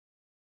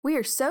We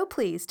are so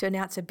pleased to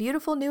announce a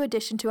beautiful new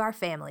addition to our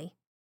family.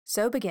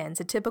 So begins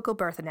a typical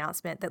birth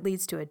announcement that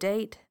leads to a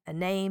date, a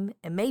name,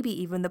 and maybe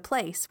even the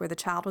place where the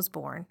child was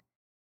born.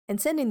 In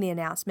sending the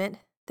announcement,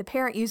 the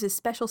parent uses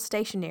special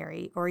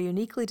stationery or a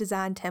uniquely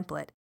designed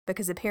template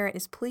because the parent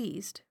is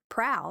pleased,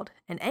 proud,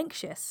 and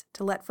anxious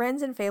to let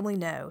friends and family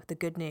know the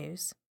good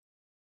news.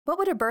 What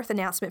would a birth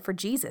announcement for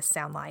Jesus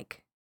sound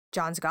like?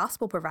 John's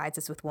Gospel provides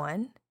us with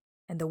one.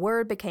 And the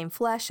Word became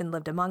flesh and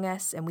lived among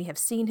us, and we have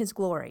seen his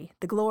glory,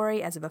 the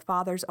glory as of a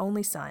Father's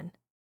only Son.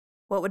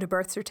 What would a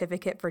birth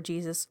certificate for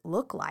Jesus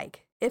look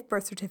like if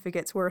birth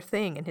certificates were a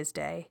thing in his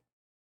day?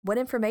 What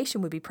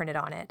information would be printed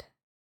on it?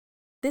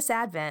 This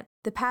Advent,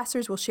 the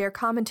pastors will share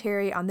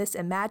commentary on this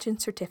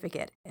imagined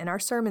certificate in our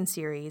sermon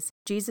series,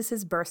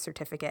 Jesus' Birth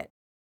Certificate.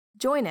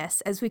 Join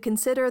us as we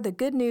consider the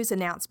good news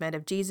announcement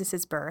of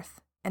Jesus' birth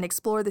and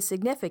explore the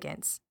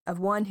significance of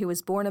one who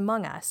was born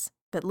among us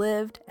but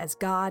lived as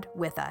God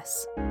with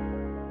us.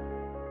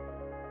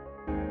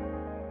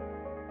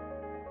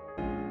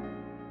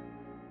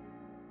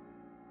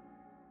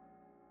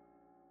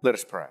 Let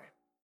us pray.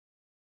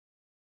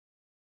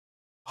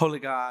 Holy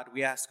God,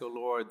 we ask, O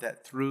Lord,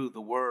 that through the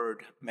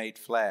Word made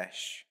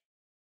flesh,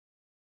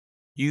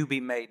 you be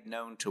made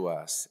known to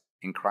us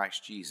in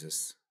Christ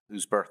Jesus,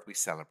 whose birth we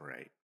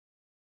celebrate.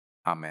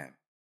 Amen.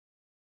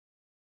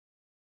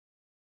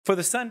 For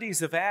the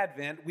Sundays of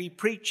Advent, we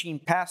preaching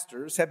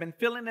pastors have been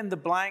filling in the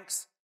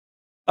blanks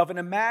of an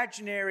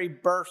imaginary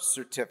birth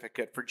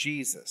certificate for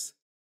Jesus.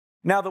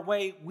 Now, the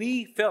way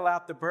we fill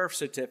out the birth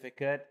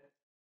certificate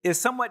is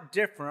somewhat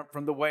different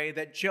from the way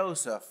that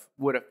Joseph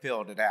would have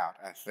filled it out,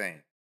 I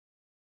think.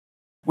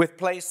 With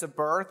place of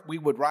birth, we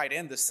would write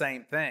in the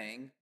same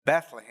thing,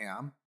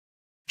 Bethlehem.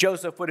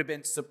 Joseph would have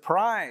been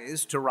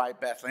surprised to write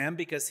Bethlehem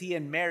because he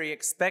and Mary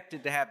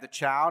expected to have the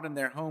child in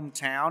their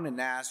hometown in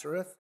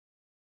Nazareth.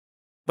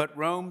 But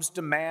Rome's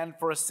demand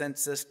for a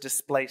census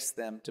displaced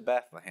them to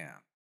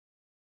Bethlehem.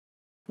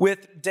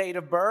 With date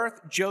of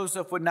birth,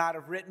 Joseph would not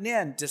have written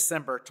in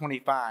December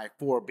 25,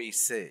 4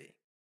 BC.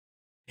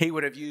 He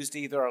would have used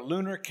either a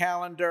lunar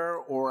calendar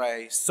or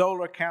a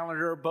solar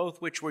calendar,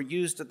 both which were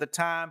used at the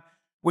time,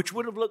 which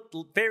would have looked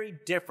very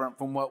different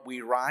from what we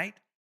write.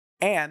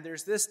 And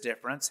there's this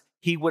difference: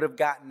 he would have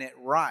gotten it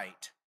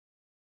right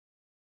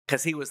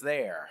because he was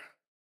there.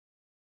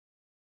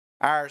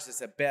 Ours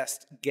is a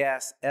best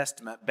guess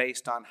estimate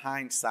based on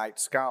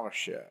hindsight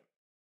scholarship.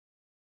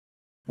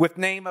 With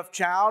name of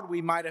child,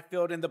 we might have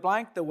filled in the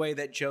blank the way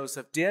that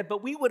Joseph did,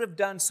 but we would have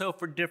done so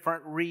for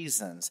different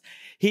reasons.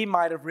 He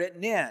might have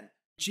written in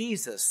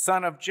Jesus,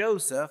 son of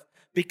Joseph,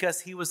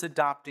 because he was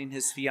adopting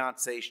his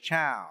fiance's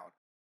child.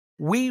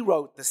 We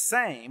wrote the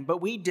same, but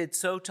we did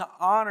so to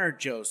honor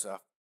Joseph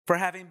for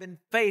having been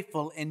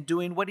faithful in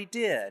doing what he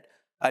did,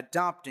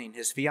 adopting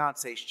his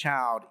fiance's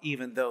child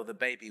even though the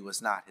baby was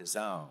not his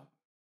own.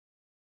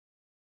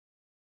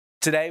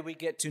 Today we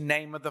get to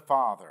name of the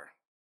father.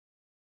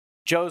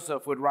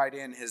 Joseph would write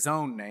in his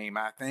own name,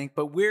 I think,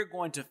 but we're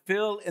going to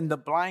fill in the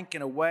blank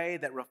in a way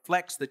that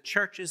reflects the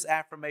church's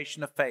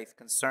affirmation of faith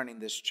concerning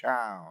this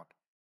child.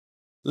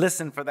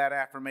 Listen for that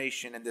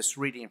affirmation in this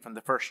reading from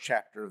the first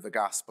chapter of the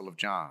Gospel of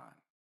John.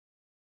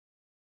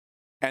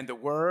 And the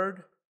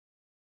Word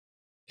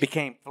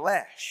became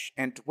flesh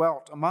and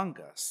dwelt among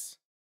us,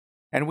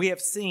 and we have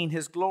seen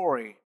his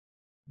glory,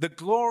 the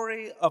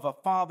glory of a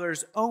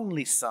Father's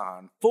only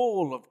Son,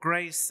 full of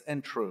grace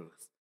and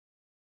truth.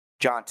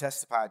 John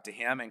testified to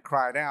him and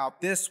cried out,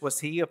 "This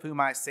was he of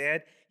whom I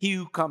said, 'He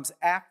who comes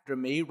after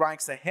me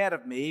ranks ahead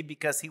of me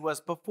because he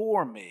was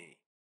before me.'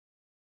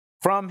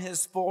 From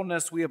his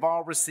fullness we have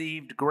all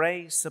received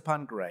grace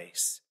upon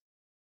grace.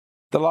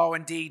 The law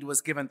indeed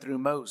was given through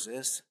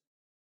Moses.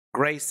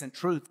 Grace and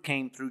truth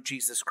came through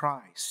Jesus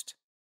Christ.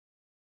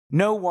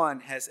 No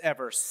one has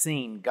ever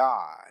seen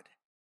God.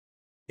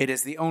 It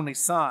is the only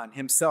Son,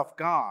 himself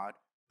God,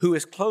 who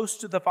is close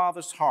to the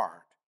Father's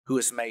heart, who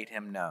has made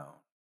him known."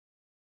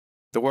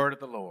 The word of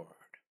the Lord.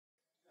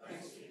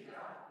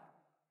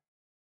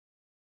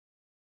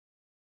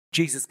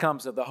 Jesus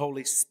comes of the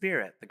Holy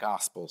Spirit, the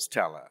Gospels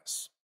tell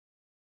us.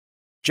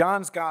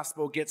 John's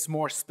Gospel gets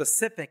more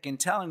specific in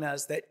telling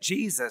us that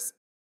Jesus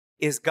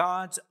is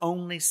God's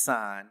only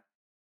Son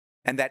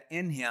and that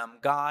in him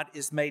God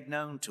is made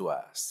known to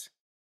us.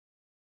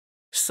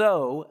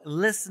 So,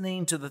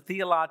 listening to the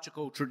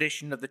theological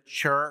tradition of the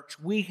church,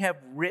 we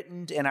have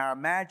written in our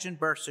imagined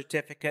birth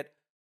certificate,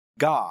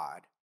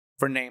 God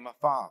for name of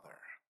Father.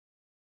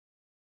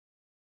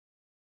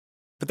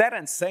 But that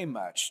doesn't say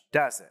much,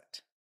 does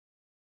it?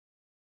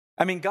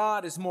 I mean,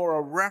 God is more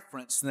a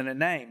reference than a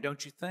name,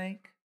 don't you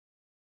think?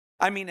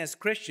 I mean, as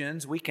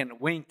Christians, we can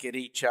wink at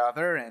each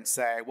other and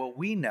say, well,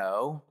 we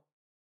know.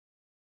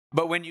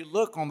 But when you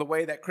look on the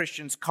way that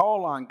Christians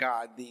call on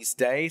God these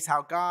days,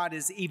 how God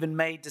is even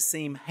made to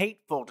seem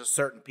hateful to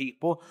certain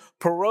people,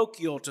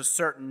 parochial to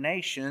certain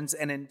nations,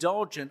 and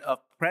indulgent of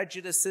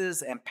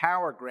prejudices and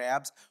power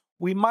grabs,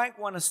 we might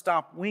want to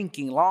stop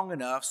winking long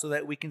enough so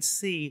that we can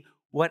see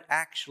what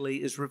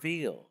actually is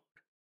revealed.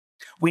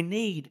 We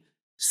need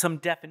some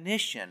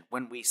definition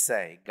when we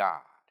say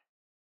God.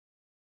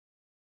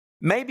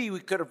 Maybe we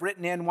could have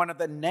written in one of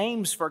the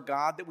names for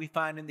God that we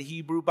find in the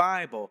Hebrew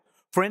Bible.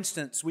 For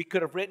instance, we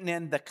could have written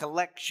in the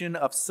collection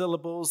of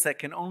syllables that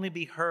can only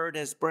be heard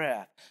as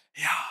breath.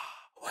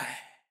 Yahweh,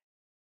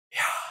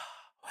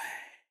 Yahweh.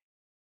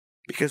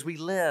 Because we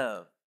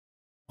live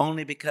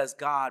only because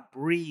God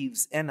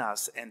breathes in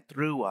us and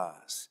through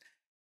us.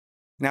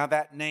 Now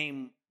that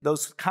name,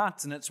 those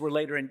consonants were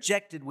later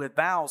injected with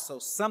vowels so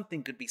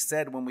something could be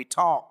said when we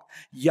talk,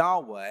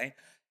 Yahweh.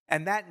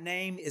 And that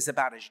name is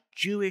about as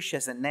Jewish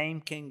as a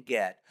name can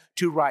get.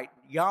 To write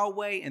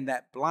Yahweh in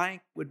that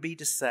blank would be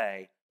to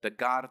say, the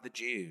God of the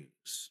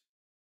Jews.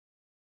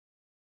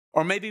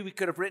 Or maybe we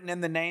could have written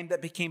in the name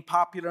that became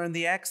popular in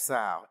the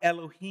exile,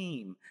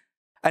 Elohim,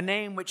 a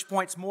name which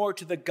points more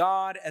to the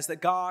God as the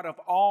God of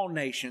all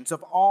nations,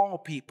 of all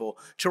people.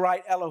 To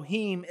write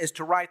Elohim is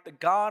to write the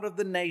God of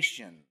the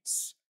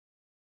nations.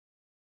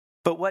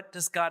 But what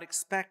does God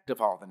expect of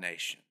all the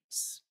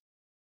nations?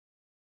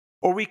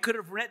 Or we could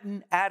have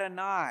written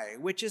Adonai,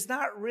 which is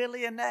not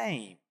really a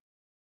name.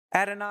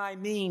 Adonai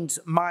means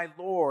my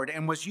Lord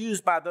and was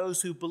used by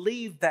those who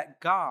believed that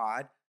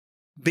God,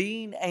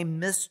 being a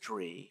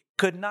mystery,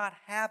 could not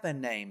have a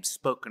name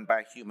spoken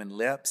by human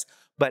lips,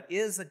 but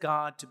is a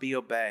God to be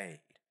obeyed.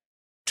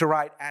 To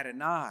write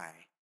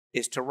Adonai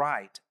is to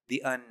write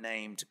the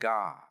unnamed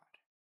God.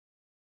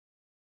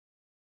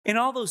 In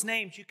all those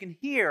names, you can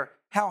hear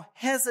how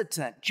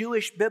hesitant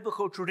Jewish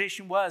biblical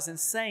tradition was in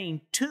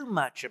saying too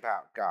much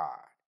about God.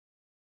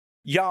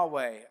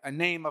 Yahweh, a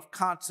name of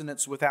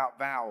consonants without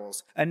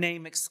vowels, a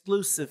name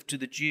exclusive to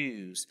the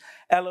Jews.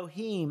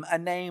 Elohim, a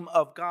name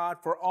of God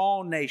for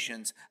all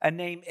nations, a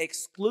name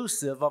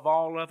exclusive of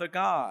all other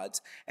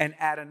gods. And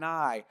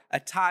Adonai, a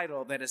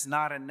title that is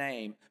not a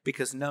name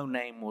because no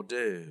name will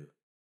do.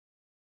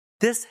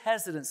 This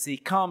hesitancy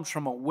comes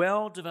from a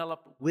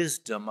well-developed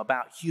wisdom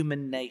about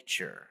human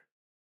nature.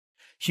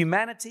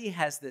 Humanity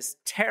has this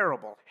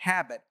terrible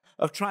habit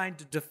of trying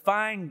to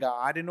define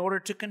God in order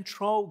to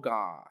control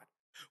God.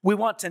 We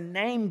want to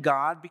name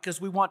God because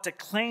we want to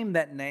claim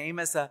that name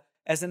as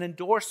an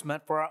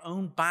endorsement for our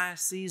own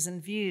biases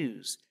and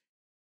views.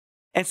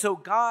 And so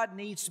God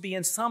needs to be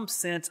in some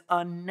sense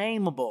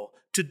unnameable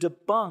to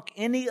debunk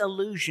any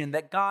illusion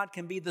that God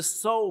can be the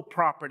sole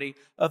property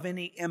of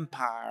any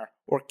empire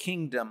or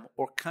kingdom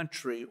or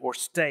country or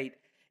state,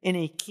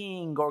 any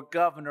king or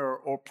governor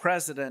or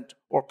president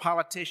or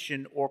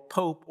politician or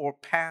pope or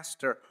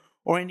pastor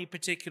or any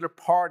particular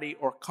party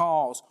or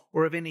cause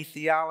or of any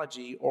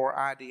theology or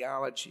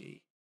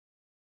ideology.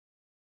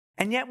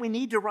 And yet we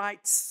need to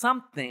write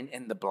something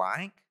in the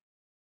blank.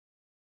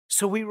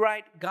 So we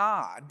write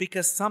God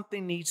because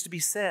something needs to be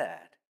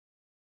said.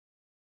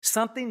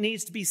 Something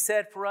needs to be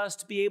said for us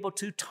to be able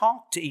to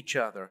talk to each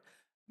other.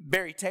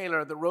 Barry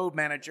Taylor, the road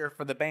manager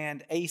for the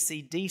band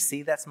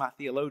AC/DC, that's my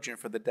theologian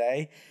for the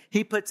day,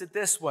 he puts it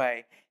this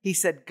way. He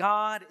said,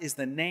 God is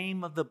the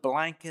name of the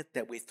blanket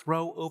that we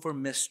throw over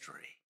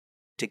mystery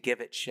to give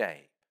it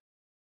shape.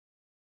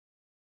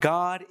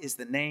 God is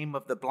the name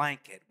of the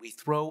blanket we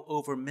throw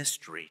over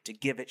mystery to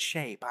give it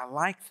shape. I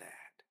like that.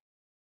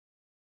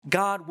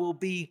 God will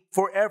be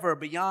forever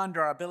beyond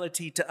our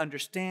ability to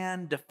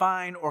understand,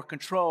 define, or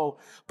control.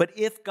 But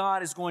if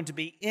God is going to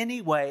be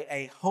anyway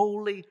a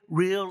holy,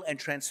 real, and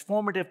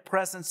transformative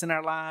presence in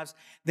our lives,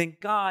 then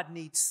God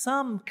needs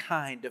some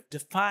kind of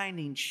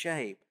defining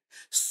shape.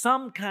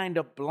 Some kind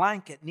of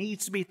blanket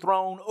needs to be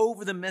thrown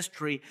over the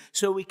mystery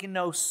so we can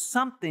know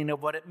something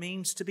of what it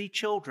means to be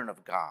children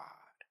of God.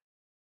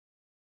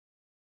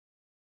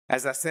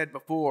 As I said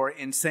before,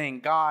 in saying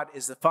God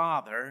is the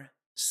Father,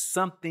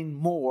 something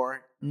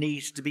more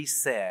needs to be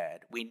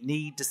said. We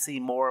need to see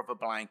more of a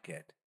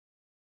blanket.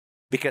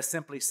 Because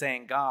simply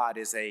saying God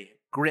is a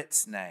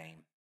grits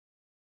name.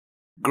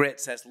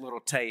 Grits has little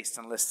taste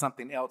unless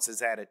something else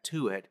is added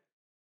to it.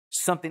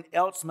 Something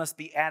else must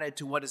be added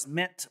to what is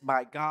meant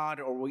by God,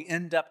 or we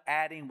end up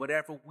adding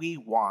whatever we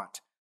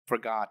want for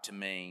God to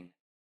mean.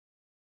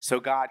 So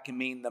God can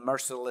mean the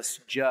merciless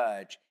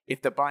judge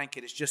if the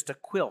blanket is just a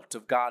quilt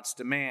of God's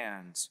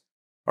demands.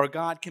 Or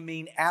God can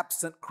mean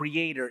absent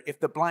creator if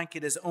the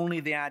blanket is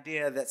only the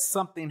idea that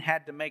something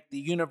had to make the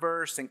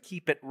universe and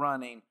keep it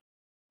running.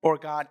 Or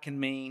God can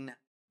mean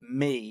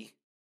me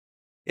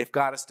if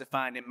God is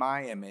defined in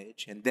my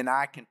image, and then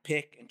I can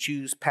pick and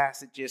choose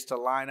passages to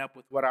line up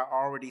with what I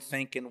already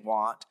think and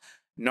want.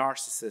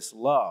 Narcissists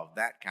love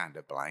that kind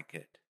of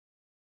blanket.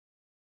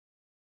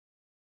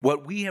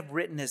 What we have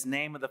written as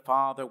name of the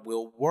Father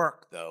will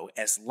work, though,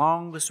 as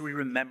long as we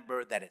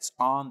remember that it's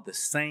on the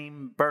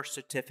same birth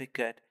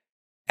certificate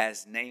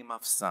as name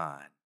of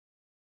Son.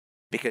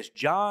 Because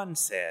John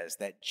says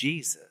that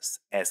Jesus,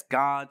 as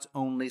God's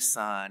only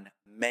Son,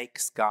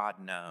 makes God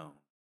known.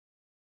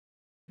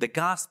 The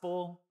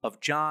Gospel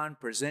of John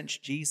presents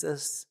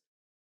Jesus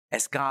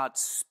as God's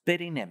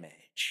spitting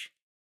image.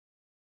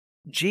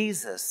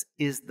 Jesus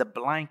is the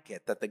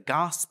blanket that the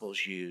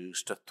Gospels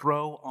use to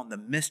throw on the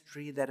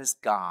mystery that is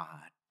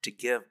God, to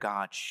give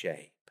God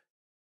shape.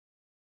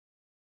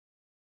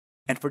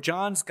 And for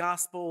John's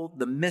Gospel,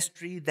 the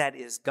mystery that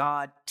is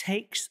God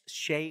takes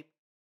shape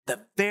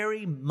the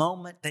very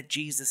moment that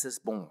Jesus is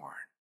born,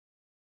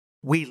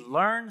 we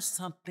learn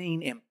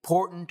something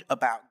important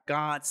about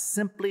God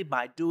simply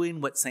by doing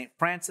what St.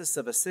 Francis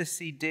of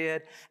Assisi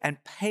did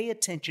and pay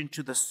attention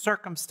to the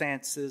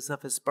circumstances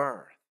of his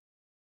birth.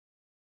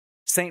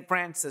 St.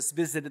 Francis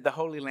visited the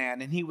Holy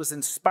Land, and he was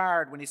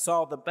inspired when he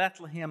saw the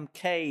Bethlehem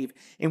cave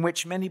in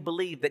which many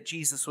believed that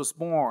Jesus was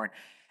born.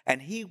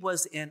 And he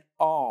was in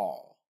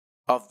awe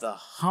of the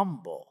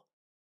humble,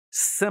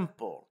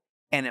 simple,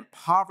 and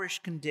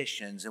impoverished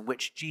conditions in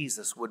which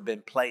Jesus would have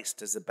been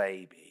placed as a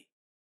baby.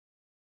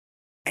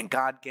 And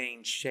God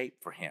gained shape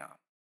for him.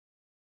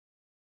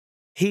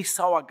 He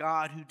saw a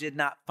God who did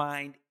not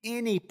find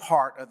any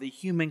part of the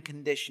human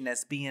condition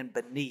as being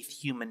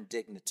beneath human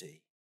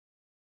dignity.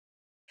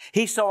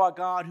 He saw a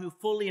God who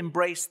fully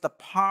embraced the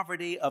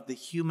poverty of the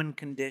human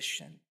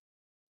condition.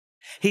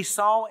 He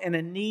saw in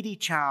a needy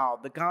child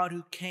the God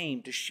who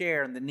came to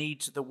share in the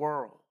needs of the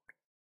world.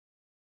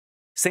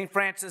 St.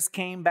 Francis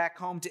came back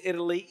home to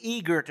Italy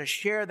eager to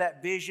share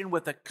that vision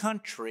with a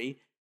country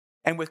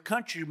and with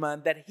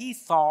countrymen that he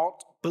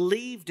thought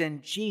believed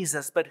in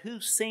Jesus, but who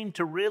seemed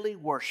to really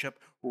worship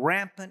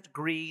rampant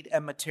greed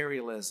and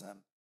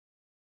materialism.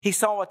 He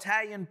saw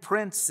Italian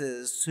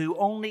princes who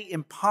only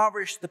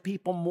impoverished the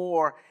people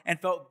more and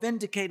felt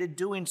vindicated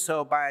doing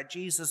so by a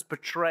Jesus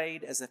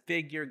portrayed as a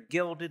figure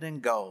gilded in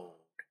gold.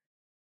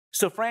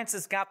 So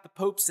Francis got the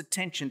Pope's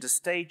attention to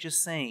stage a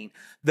scene,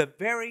 the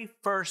very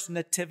first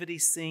nativity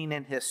scene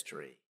in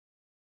history.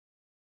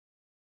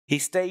 He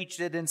staged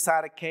it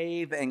inside a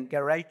cave in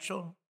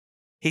Garechel.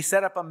 He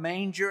set up a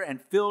manger and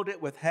filled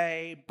it with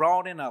hay,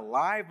 brought in a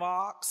live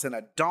ox and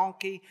a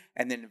donkey,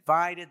 and then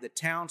invited the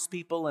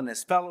townspeople and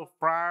his fellow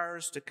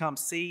friars to come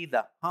see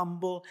the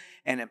humble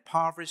and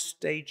impoverished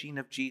staging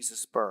of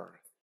Jesus'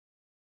 birth.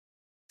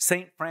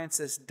 St.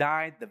 Francis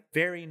died the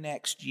very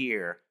next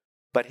year,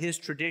 but his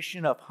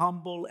tradition of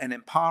humble and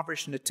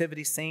impoverished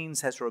nativity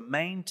scenes has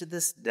remained to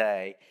this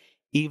day,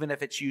 even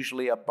if it's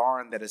usually a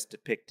barn that is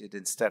depicted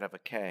instead of a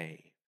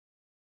cave.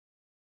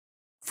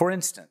 For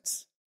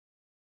instance,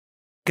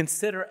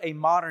 consider a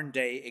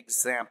modern-day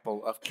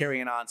example of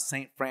carrying on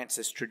St.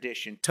 Francis'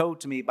 tradition told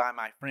to me by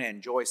my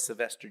friend, Joy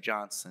Sylvester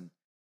Johnson.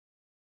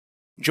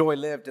 Joy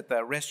lived at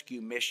the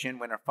rescue mission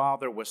when her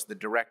father was the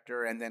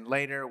director, and then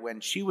later,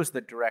 when she was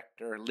the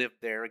director,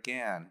 lived there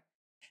again.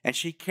 And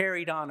she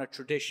carried on a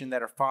tradition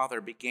that her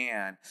father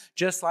began.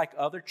 Just like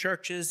other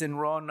churches in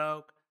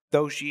Roanoke,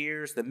 those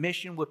years, the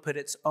mission would put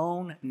its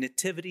own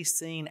nativity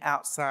scene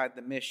outside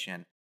the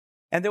mission.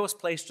 And there was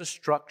placed a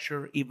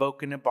structure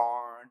evoking a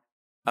barn,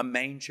 a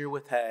manger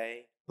with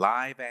hay,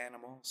 live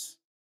animals.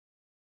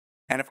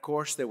 And of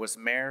course, there was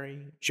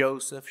Mary,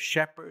 Joseph,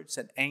 shepherds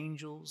and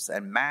angels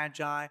and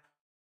magi,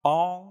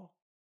 all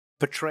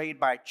portrayed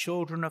by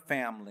children of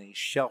families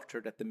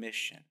sheltered at the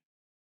mission.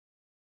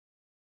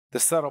 The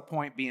subtle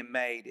point being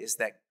made is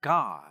that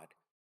God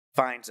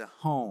finds a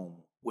home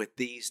with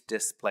these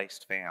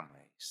displaced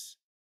families.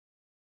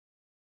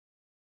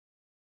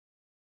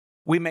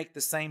 We make the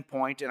same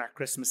point in our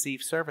Christmas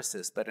Eve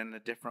services, but in a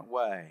different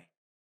way.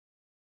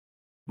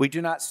 We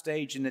do not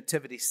stage a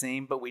nativity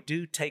scene, but we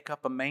do take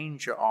up a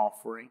manger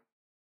offering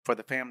for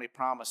the Family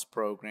Promise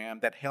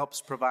program that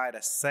helps provide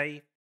a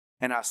safe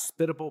and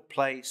hospitable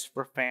place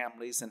for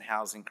families in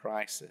housing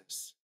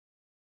crisis.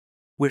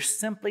 We're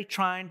simply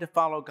trying to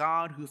follow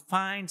God who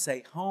finds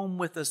a home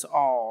with us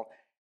all,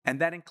 and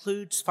that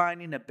includes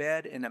finding a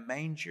bed in a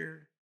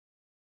manger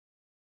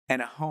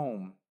and a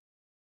home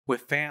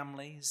with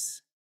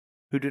families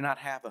who do not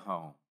have a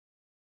home.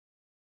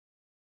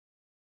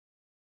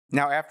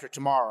 Now, after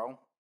tomorrow,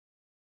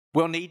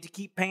 we'll need to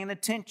keep paying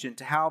attention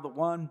to how the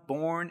one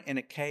born in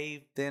a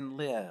cave then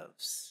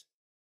lives.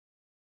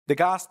 The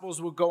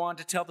Gospels will go on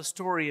to tell the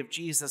story of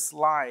Jesus'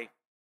 life,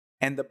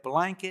 and the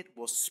blanket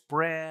will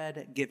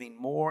spread, giving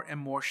more and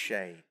more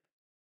shape.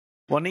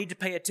 We'll need to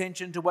pay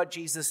attention to what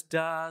Jesus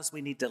does.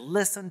 We need to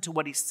listen to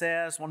what he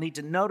says. We'll need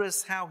to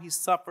notice how he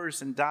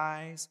suffers and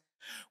dies.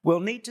 We'll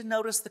need to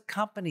notice the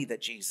company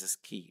that Jesus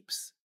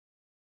keeps,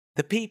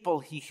 the people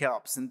he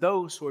helps, and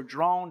those who are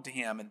drawn to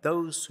him and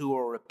those who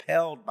are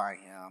repelled by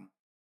him.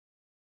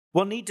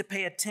 We'll need to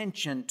pay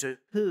attention to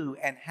who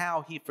and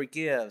how he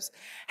forgives,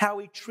 how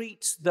he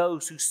treats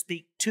those who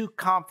speak too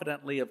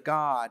confidently of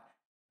God,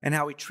 and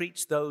how he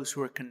treats those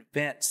who are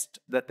convinced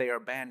that they are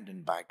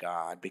abandoned by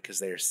God because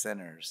they are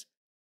sinners,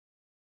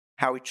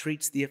 how he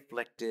treats the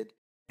afflicted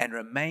and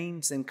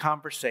remains in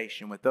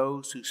conversation with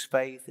those whose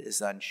faith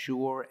is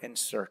unsure and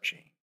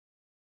searching.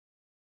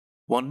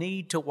 We'll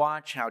need to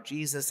watch how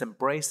Jesus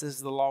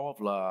embraces the law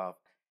of love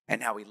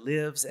and how he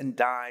lives and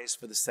dies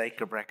for the sake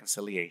of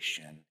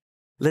reconciliation.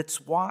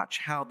 Let's watch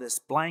how this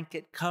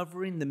blanket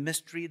covering the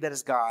mystery that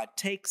is God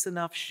takes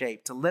enough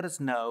shape to let us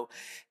know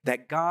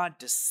that God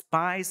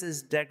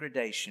despises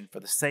degradation for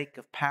the sake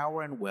of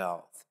power and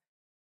wealth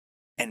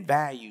and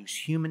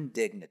values human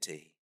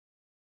dignity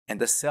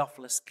and the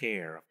selfless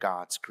care of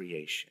God's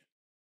creation.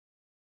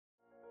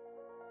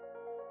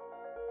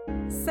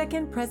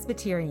 Second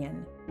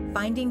Presbyterian,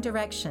 finding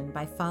direction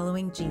by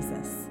following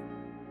Jesus.